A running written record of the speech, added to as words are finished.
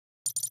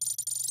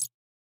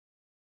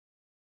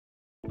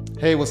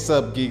Hey, what's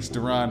up, geeks?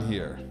 Darron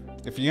here.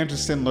 If you're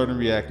interested in learning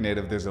React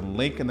Native, there's a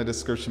link in the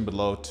description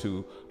below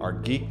to our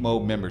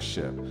GeekMODE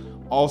membership.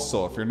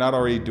 Also, if you're not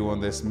already doing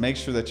this, make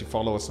sure that you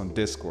follow us on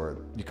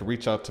Discord. You can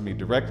reach out to me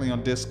directly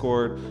on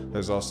Discord.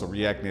 There's also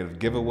React Native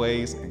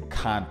giveaways and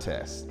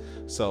contests.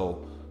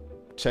 So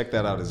check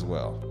that out as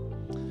well.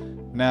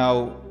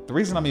 Now, the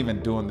reason I'm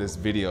even doing this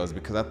video is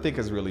because I think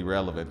it's really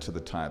relevant to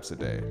the times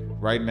today.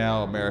 Right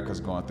now,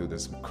 America's going through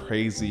this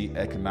crazy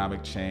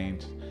economic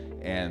change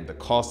and the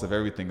cost of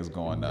everything is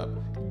going up.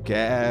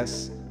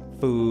 Gas,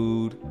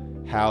 food,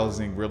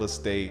 housing, real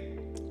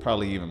estate,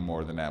 probably even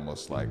more than that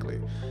most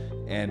likely.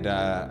 And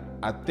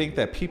I think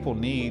that people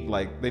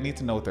they need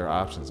to know what their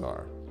options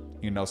are.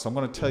 So I'm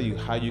gonna tell you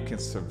how you can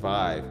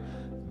survive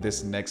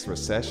this next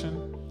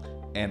recession.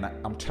 And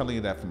I'm telling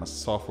you that from a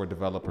software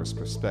developer's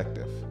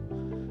perspective.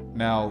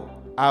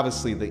 Now,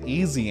 obviously the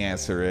easy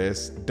answer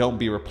is don't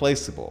be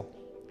replaceable.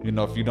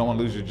 If you don't want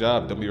to lose your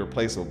job, don't be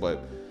replaceable.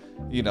 But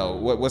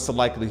what's the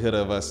likelihood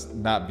of us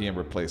not being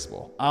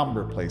replaceable? I'm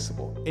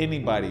replaceable.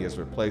 Anybody is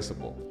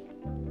replaceable.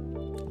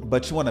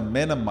 But you want to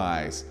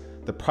minimize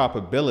the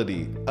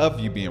probability of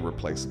you being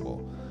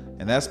replaceable.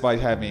 And that's by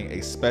having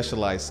a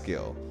specialized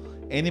skill.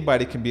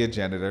 Anybody can be a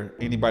janitor.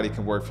 Anybody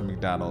can work for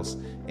McDonald's.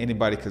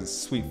 Anybody can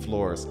sweep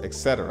floors,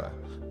 etc.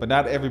 But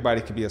not everybody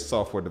can be a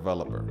software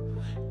developer.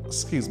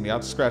 Excuse me,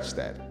 I'll scratch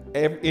that.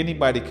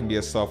 Anybody can be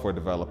a software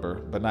developer,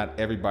 but not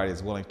everybody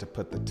is willing to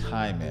put the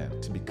time in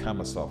to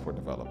become a software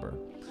developer.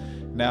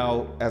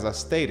 Now, as I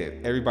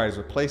stated, everybody's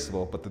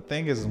replaceable, but the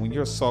thing is when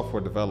you're a software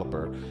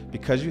developer,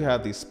 because you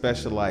have these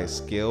specialized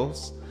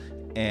skills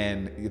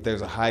and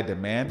there's a high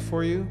demand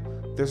for you,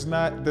 there's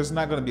not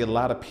going to be a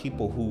lot of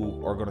people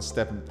who are going to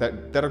step in,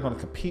 that are going to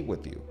compete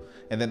with you.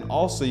 And then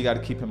also you got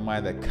to keep in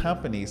mind that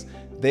companies,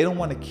 they don't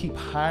want to keep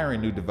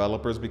hiring new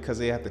developers because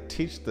they have to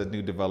teach the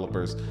new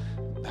developers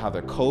how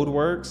their code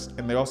works,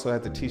 and they also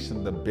have to teach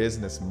them the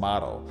business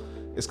model.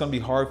 It's going to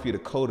be hard for you to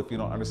code if you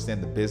don't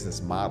understand the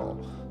business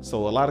model.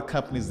 So a lot of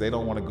companies, they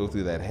don't want to go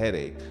through that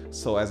headache.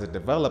 So as a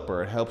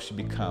developer, it helps you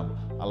become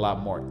a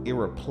lot more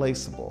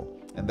irreplaceable.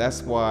 And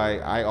that's why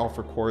I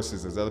offer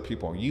courses. There's other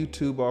people on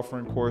YouTube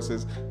offering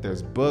courses.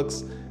 There's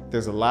books.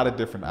 There's a lot of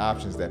different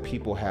options that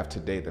people have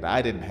today that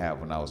I didn't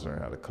have when I was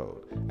learning how to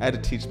code. I had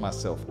to teach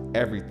myself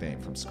everything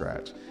from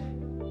scratch.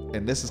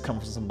 And this is coming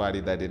from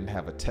somebody that didn't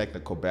have a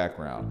technical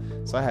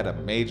background. So I had a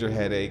major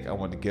headache. I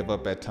wanted to give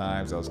up at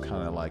times. I was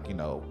kind of like,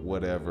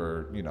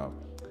 whatever,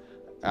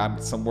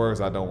 some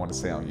words I don't want to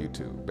say on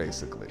YouTube,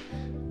 basically.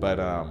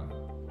 But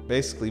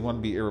basically you want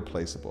to be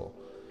irreplaceable,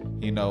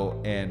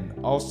 and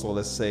also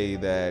let's say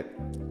that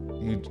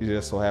it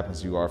just so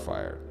happens you are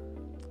fired.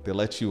 They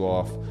let you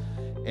off.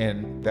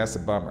 And that's a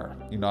bummer.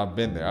 I've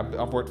been there.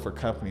 I've worked for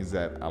companies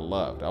that I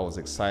loved. I was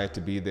excited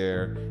to be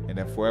there. And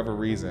then for whatever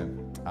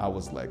reason, I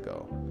was let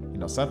go.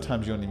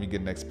 Sometimes you don't even get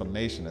an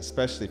explanation,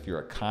 especially if you're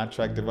a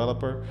contract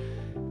developer.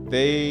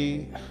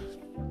 I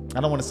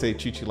don't want to say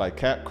treat you like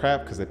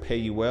crap because they pay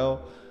you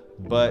well,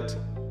 but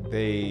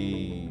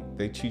they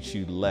treat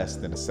you less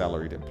than a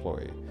salaried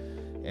employee.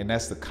 And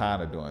that's the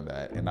con of doing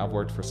that. And I've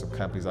worked for some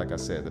companies, like I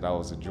said, that I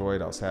was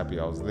enjoyed. I was happy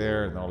I was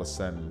there. And all of a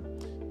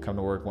sudden, come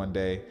to work one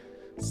day,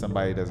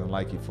 somebody doesn't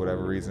like you for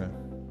whatever reason,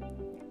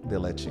 they'll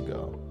let you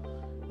go.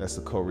 That's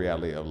the cold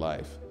reality of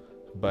life.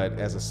 But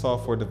as a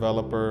software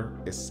developer,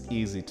 it's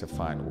easy to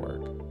find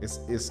work.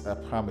 I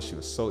promise you,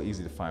 it's so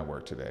easy to find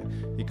work today.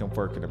 You can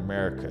work in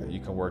America,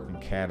 you can work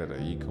in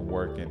Canada, you can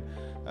work in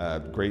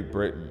Great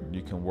Britain,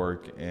 you can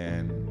work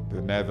in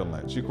the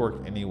Netherlands, you can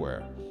work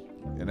anywhere.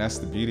 And that's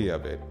the beauty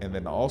of it. And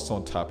then also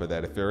on top of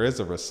that, if there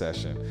is a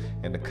recession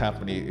and the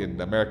company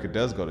in America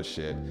does go to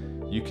shit,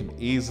 you can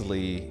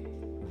easily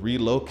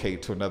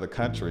relocate to another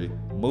country,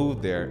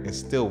 move there, and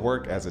still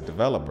work as a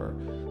developer.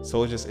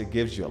 So it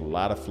gives you a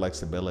lot of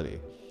flexibility.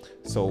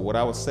 So what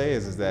I would say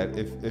is that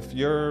if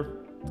you're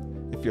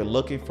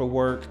looking for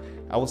work,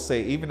 I would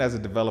say even as a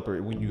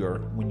developer, when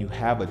you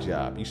have a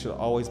job, you should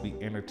always be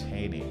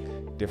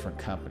entertaining different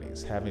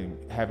companies,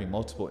 having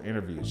multiple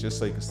interviews, just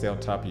so you can stay on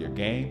top of your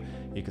game.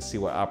 You can see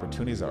what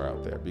opportunities are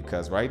out there,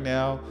 because right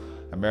now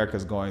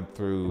America's going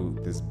through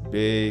this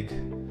big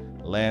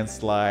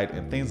landslide,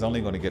 and things are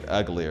only going to get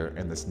uglier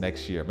in this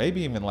next year,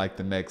 maybe even like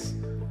the next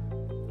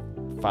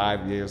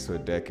 5 years to a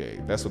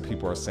decade. That's what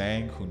people are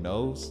saying. Who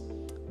knows?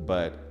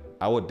 But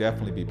I would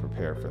definitely be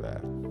prepared for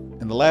that.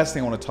 And the last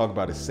thing I want to talk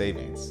about is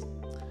savings.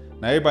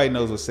 Now, everybody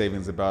knows what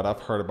savings is about.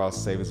 I've heard about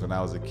savings when I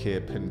was a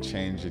kid, putting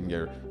change in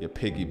your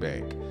piggy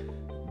bank.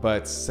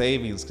 But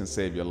savings can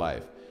save your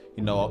life.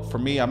 For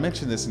me, I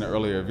mentioned this in an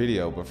earlier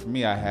video, but for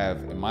me, I have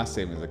in my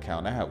savings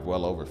account, I have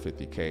well over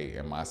 50K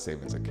in my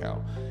savings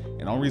account.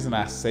 And the only reason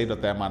I saved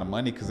up that amount of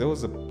money, because I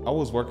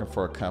was working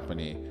for a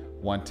company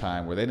one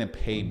time where they didn't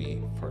pay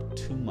me for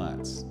 2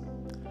 months.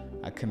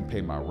 I couldn't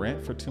pay my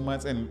rent for 2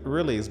 months. And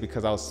really it's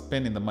because I was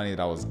spending the money that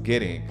I was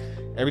getting.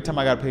 Every time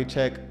I got a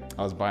paycheck,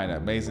 I was buying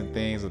amazing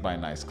things, I was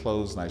buying nice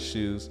clothes, nice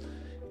shoes.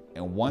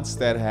 And once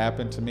that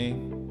happened to me,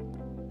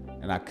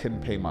 and I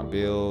couldn't pay my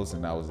bills,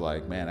 and I was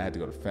like, man, I had to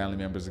go to family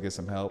members to get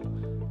some help.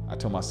 I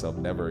told myself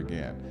never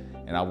again.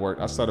 And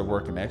I started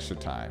working extra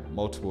time,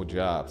 multiple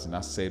jobs, and I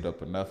saved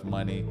up enough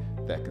money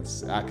that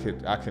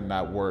I could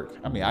not work.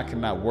 I mean, I could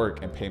not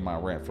work and pay my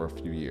rent for a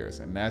few years.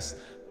 And that's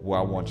where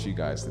I want you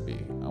guys to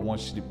be. I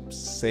want you to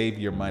save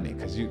your money,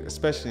 because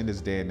especially in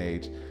this day and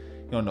age,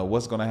 you don't know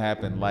what's going to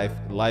happen. Life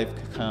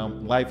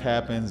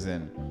happens,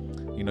 and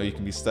you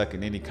can be stuck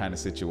in any kind of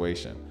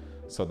situation.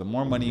 So the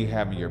more money you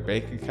have in your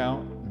bank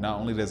account, not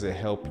only does it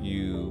help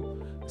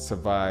you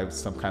survive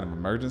some kind of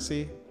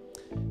emergency,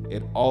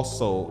 it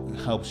also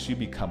helps you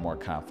become more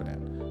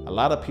confident. A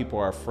lot of people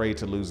are afraid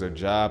to lose their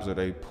jobs, or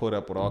they put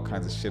up with all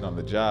kinds of shit on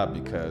the job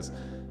because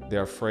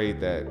they're afraid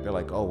that they're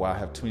like, oh, well, I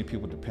have too many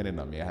people dependent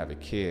on me. I have a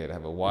kid, I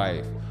have a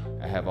wife,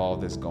 I have all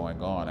this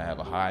going on, I have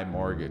a high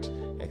mortgage,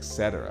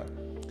 etc.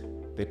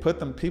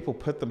 People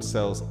put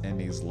themselves in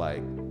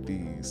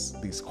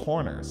these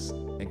corners.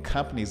 In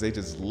companies, they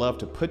just love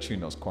to put you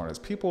in those corners.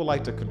 People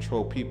like to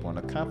control people. In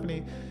a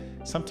company,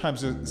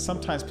 sometimes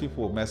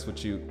people will mess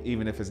with you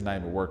even if it's not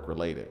even work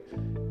related,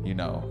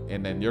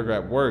 and then you're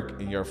at work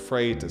and you're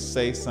afraid to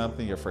say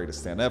something, you're afraid to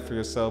stand up for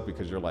yourself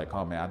because you're like,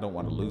 oh man, I don't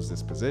want to lose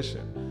this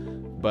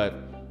position. But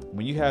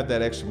when you have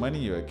that extra money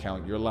in your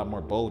account, you're a lot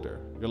more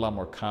bolder, you're a lot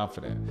more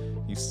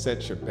confident, you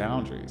set your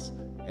boundaries.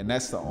 And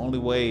that's the only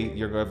way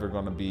you're ever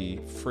going to be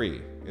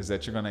free, is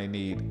that you're going to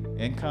need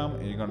income,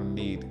 and you're going to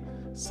need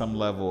some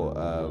level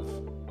of,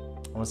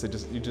 I want to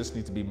say, you just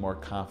need to be more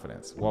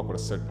confident. Walk with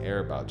a certain air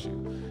about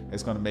you.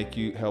 It's going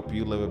to help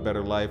you live a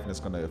better life, and it's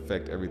going to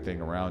affect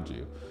everything around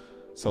you.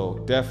 So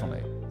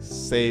definitely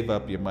save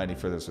up your money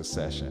for this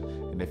recession.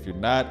 And if you're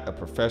not a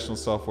professional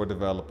software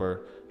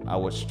developer, I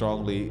would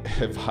strongly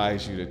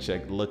advise you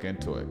to look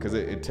into it, because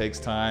it takes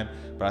time,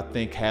 but I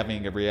think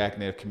having a React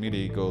Native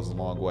community goes a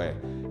long way.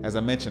 As I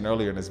mentioned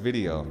earlier in this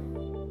video,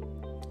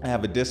 I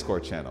have a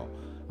Discord channel.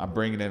 I'm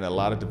bringing in a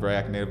lot of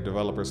React Native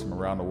developers from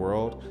around the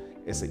world.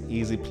 It's an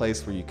easy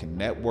place where you can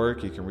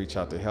network, you can reach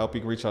out to help,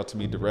 you can reach out to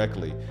me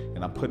directly,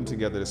 and I'm putting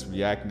together this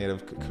React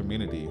Native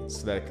community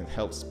so that it can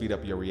help speed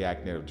up your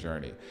React Native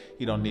journey.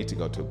 You don't need to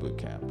go to a boot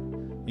camp.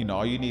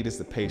 All you need is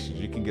the patience.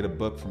 You can get a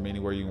book from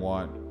anywhere you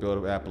want,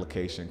 build an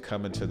application,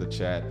 come into the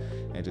chat,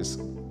 and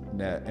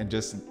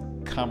just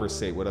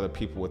conversate with other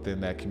people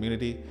within that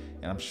community,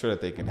 and I'm sure that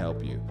they can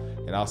help you.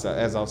 And also,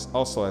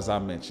 as I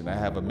mentioned, I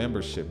have a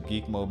membership,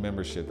 GeekMODE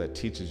membership, that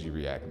teaches you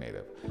React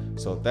Native.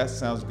 So if that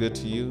sounds good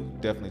to you,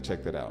 definitely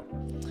check that out.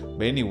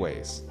 But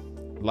anyways,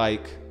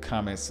 like,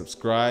 comment,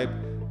 subscribe.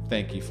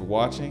 Thank you for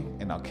watching,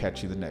 and I'll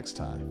catch you the next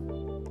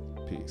time.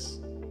 Peace.